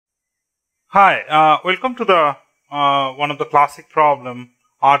Hi, welcome to the one of the classic problem,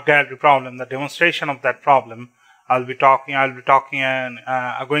 art gallery problem. The demonstration of that problem. I'll be talking and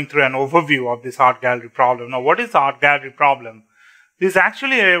going through an overview of this art gallery problem. Now, what is the art gallery problem? This is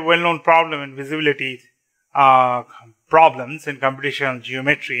actually a well-known problem in visibility problems in computational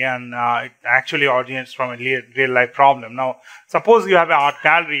geometry, and it actually originates from a real-life problem. Now, suppose you have an art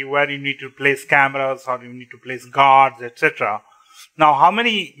gallery where you need to place cameras or you need to place guards, etc. Now, how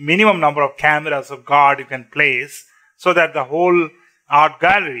many minimum number of cameras of guard you can place so that the whole art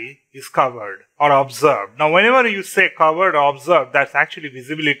gallery is covered or observed? Now, whenever you say covered or observed, that's actually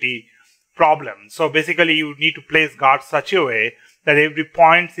visibility problem. So basically, you need to place guards such a way that every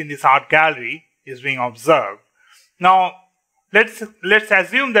point in this art gallery is being observed. Now, let's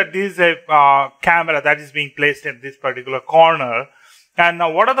assume that this is a camera that is being placed in this particular corner. And now,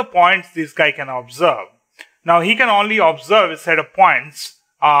 what are the points this guy can observe? Now, he can only observe a set of points,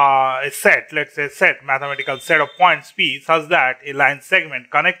 let's say a set, mathematical set of points P, such that a line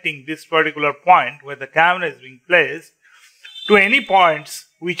segment connecting this particular point where the camera is being placed to any points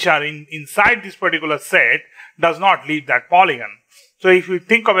which are inside this particular set does not leave that polygon. So, if you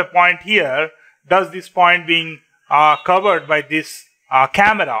think of a point here, does this point being covered by this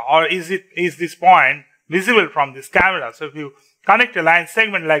camera, or is this point visible from this camera? So, if you connect a line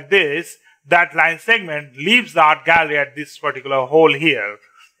segment like this, that line segment leaves the art gallery at this particular hole here,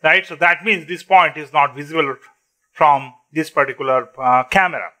 right? So that means this point is not visible from this particular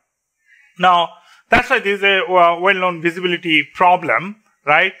camera. Now, that's why this is a well-known visibility problem,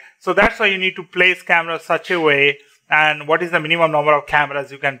 right? So that's why you need to place cameras such a way, and what is the minimum number of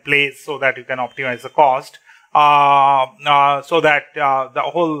cameras you can place so that you can optimize the cost, so that the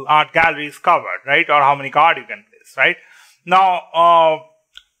whole art gallery is covered, right? Or how many guard you can place, right?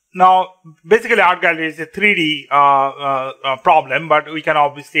 Now, basically, art gallery is a 3D problem, but we can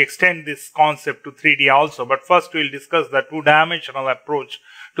obviously extend this concept to 3D also. But first, we'll discuss the two-dimensional approach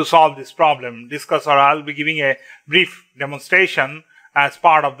to solve this problem. I'll be giving a brief demonstration as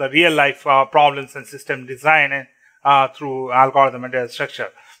part of the real-life problems and system design through algorithm and data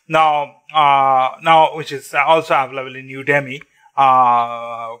structure. Now, which is also available in Udemy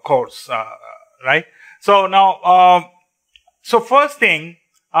course, right? So now, first thing.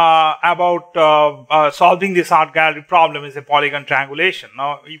 About solving this art gallery problem is a polygon triangulation.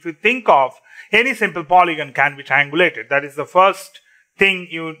 Now, if you think of any simple polygon can be triangulated, that is the first thing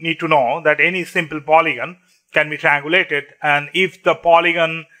you need to know, that any simple polygon can be triangulated. And if the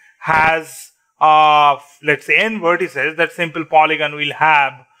polygon has, let's say, n vertices, that simple polygon will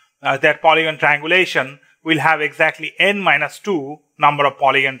have, that polygon triangulation will have exactly n minus 2 number of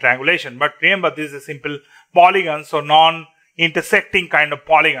polygon triangulation. But remember, this is a simple polygon, so non-intersecting kind of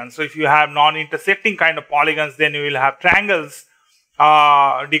polygons. So if you have non-intersecting kind of polygons, then you will have triangles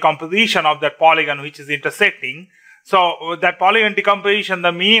decomposition of that polygon which is intersecting. So that polygon decomposition,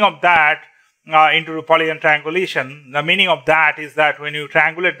 the meaning of that into polygon triangulation, the meaning of that is that when you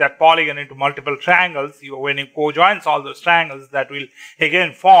triangulate that polygon into multiple triangles, when you co-join all those triangles, that will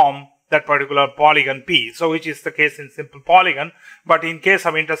again form that particular polygon P. So which is the case in simple polygon, but in case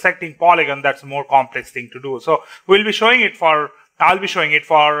of intersecting polygon, that's a more complex thing to do. So I'll be showing it for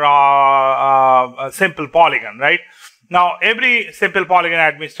a simple polygon, right? Now, every simple polygon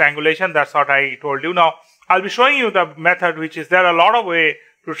admits triangulation. That's what I told you. Now, I'll be showing you the method, which is there are a lot of ways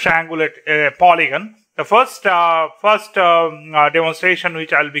to triangulate a polygon. The first demonstration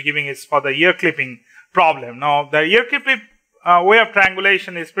which I'll be giving is for the ear clipping problem. Now, the ear clipping way of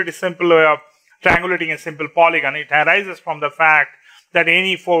triangulation is pretty simple way of triangulating a simple polygon. It arises from the fact that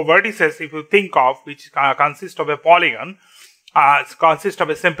any 4 vertices, if you think of, which consist of a polygon, consist of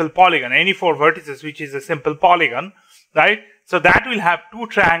a simple polygon, any 4 vertices which is a simple polygon, right? So that will have 2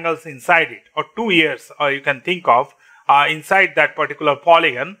 triangles inside it, or 2 ears, or you can think of inside that particular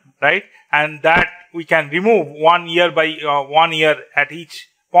polygon, right? And that we can remove 1 ear by 1 ear at each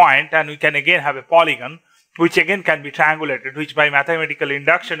point, and we can again have a polygon which again can be triangulated, which by mathematical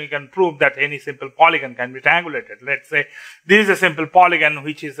induction we can prove that any simple polygon can be triangulated. Let's say this is a simple polygon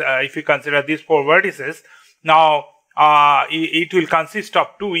which is, if you consider these 4 vertices, now it will consist of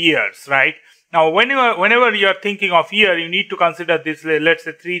 2 ears, right? Now, whenever you are thinking of ear, you need to consider this, let's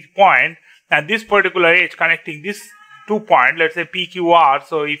say 3 point, and this particular edge connecting this 2 point, let's say PQR.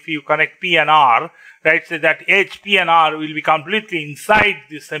 So if you connect P and R, right, so that edge P and R will be completely inside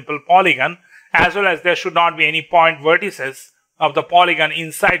this simple polygon, as well as there should not be any point vertices of the polygon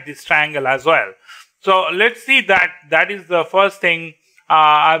inside this triangle as well. So let's see that is the first thing.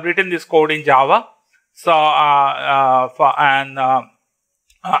 I've written this code in Java. So I'll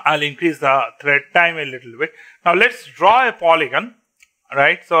increase the thread time a little bit. Now let's draw a polygon.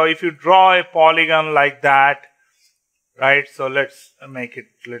 right? So if you draw a polygon like that, right? So let's make it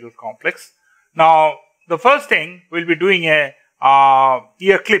a little complex. Now, the first thing we'll be doing a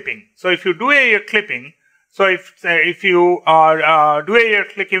ear clipping. So if you do a ear clipping, so if you do a ear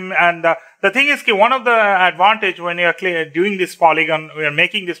clipping, and the thing is, one of the advantage when you are doing this polygon, we are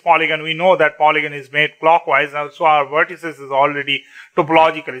making this polygon, we know that polygon is made clockwise, so our vertices is already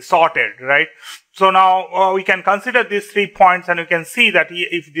topologically sorted, right? So now we can consider these 3 points, and you can see that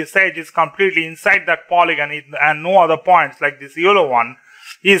if this edge is completely inside that polygon and no other points like this yellow one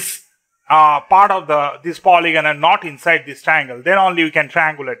is part of this polygon and not inside this triangle, then only we can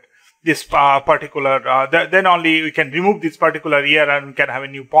triangulate this particular, then only we can remove this particular ear and we can have a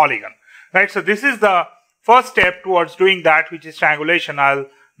new polygon, right? So this is the first step towards doing that, which is triangulation. I'll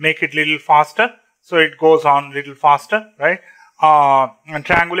make it a little faster, so it goes on a little faster, right? And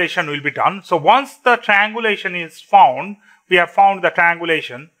triangulation will be done. So once the triangulation is found, we have found the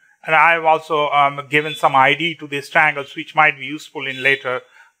triangulation, and I have also given some ID to these triangles, which might be useful in later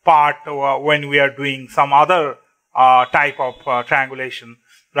part when we are doing some other type of triangulation,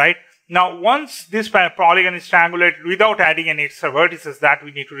 right? Now, once this polygon is triangulated without adding any extra vertices, that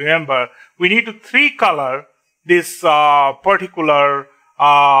we need to remember, we need to 3-color this particular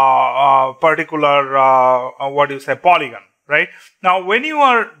polygon, right? Now, when you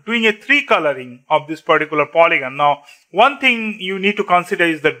are doing a 3-coloring of this particular polygon, now one thing you need to consider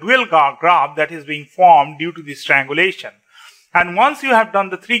is the dual graph that is being formed due to this triangulation. And once you have done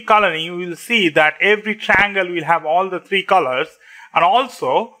the 3-coloring, you will see that every triangle will have all the 3 colors, and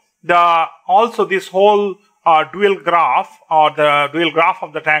also this whole dual graph, or the dual graph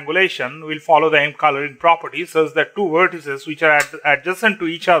of the triangulation, will follow the M coloring property, such that 2 vertices which are adjacent to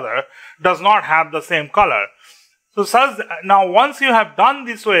each other does not have the same color. So now once you have done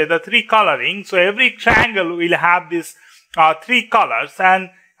this way, the 3 coloring, so every triangle will have these 3 colors,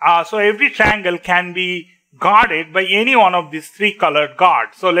 and so every triangle can be guarded by any one of these 3 colored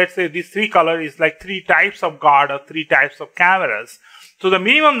guards. So let's say this 3 color is like 3 types of guard or 3 types of cameras. So the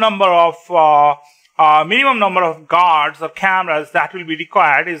minimum number of guards or cameras that will be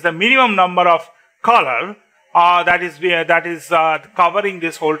required is the minimum number of color that is covering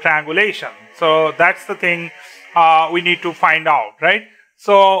this whole triangulation. So that's the thing we need to find out, right?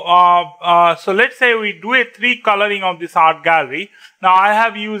 So so let's say we do a 3 coloring of this art gallery. Now I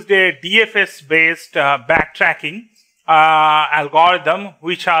have used a DFS based backtracking algorithm,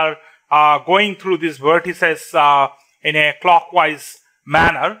 which are going through these vertices in a clockwise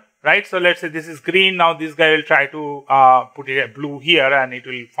manner, right? So let's say this is green. Now this guy will try to put it a blue here, and it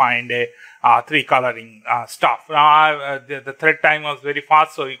will find a 3 coloring stuff. Now the thread time was very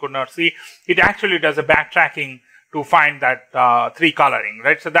fast, so you could not see. It actually does a backtracking to find that 3 coloring,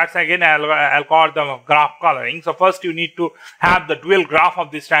 right? So that's again an algorithm of graph coloring. So first you need to have the dual graph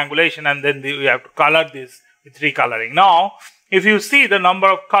of this triangulation, and then you have to color this with 3 coloring. Now, if you see the number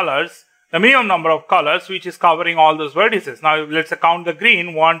of colors, the minimum number of colors which is covering all those vertices. Now let's count the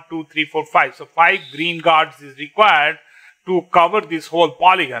green, 1, 2, 3, 4, 5. So 5 green guards is required to cover this whole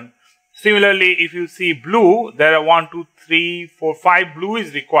polygon. Similarly, if you see blue, there are 1, 2, 3, 4, 5 blue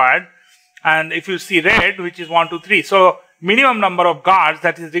is required. And if you see red, which is 1, 2, 3. So minimum number of guards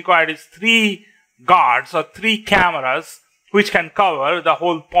that is required is 3 guards or 3 cameras which can cover the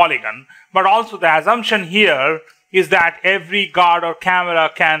whole polygon. But also the assumption here is that every guard or camera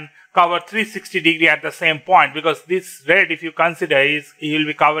can cover 360° at the same point, because this red, if you consider, is he will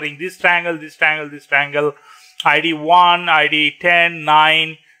be covering this triangle, this triangle, this triangle, ID 1, ID 10,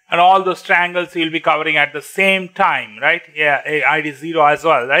 9, and all those triangles he will be covering at the same time, right? Yeah, ID 0 as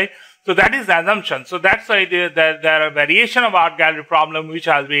well, right? So that is the assumption. So that's why there are variation of art gallery problem, which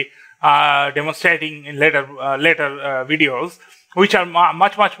I'll be demonstrating in later videos, which are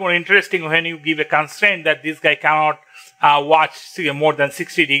much more interesting when you give a constraint that this guy cannot watch more than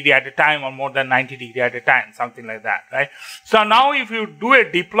 60° at a time or more than 90° at a time, something like that, right? So now if you do a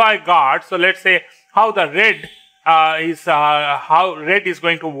deploy guard, so let's say how the red how red is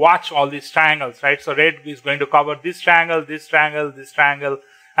going to watch all these triangles, right? So red is going to cover this triangle, this triangle, this triangle,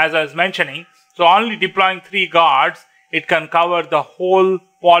 as I was mentioning. So only deploying 3 guards, it can cover the whole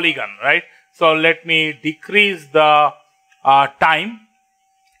polygon, right? So let me decrease the time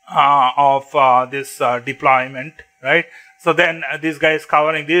of this deployment, right? So then this guy is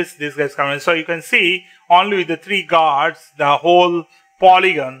covering this guy is covering. So you can see only with the 3 guards, the whole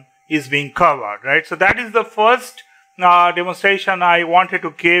polygon is being covered, right? So that is the first demonstration I wanted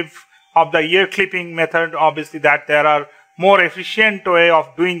to give of the ear clipping method. Obviously that there are more efficient way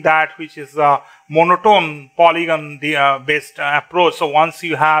of doing that, which is a monotone polygon based approach. So once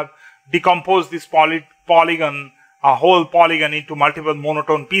you have decomposed this polygon a whole polygon into multiple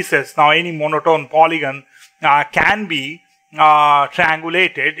monotone pieces. Now any monotone polygon can be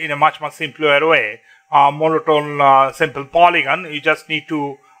triangulated in a much simpler way. Monotone simple polygon, you just need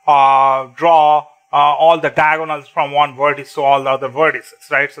to draw all the diagonals from one vertex to all the other vertices,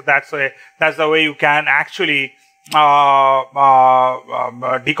 right? So that's the way you can actually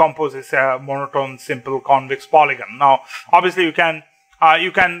decompose this monotone simple convex polygon. Now obviously you can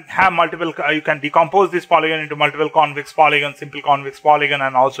have multiple, you can decompose this polygon into multiple convex polygon, simple convex polygon,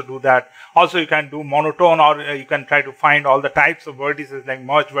 and also do that. Also you can do monotone, or you can try to find all the types of vertices like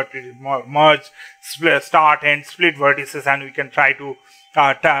merge vertices, merge, split, start, end, split vertices, and we can try to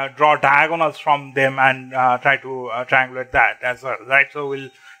draw diagonals from them and try to triangulate that as well, right? So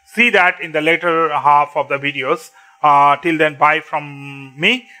we'll see that in the later half of the videos. Till then, bye from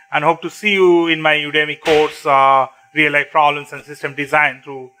me, and hope to see you in my Udemy course, Real Life Problems and System Design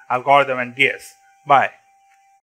through Algorithm and DS. Bye.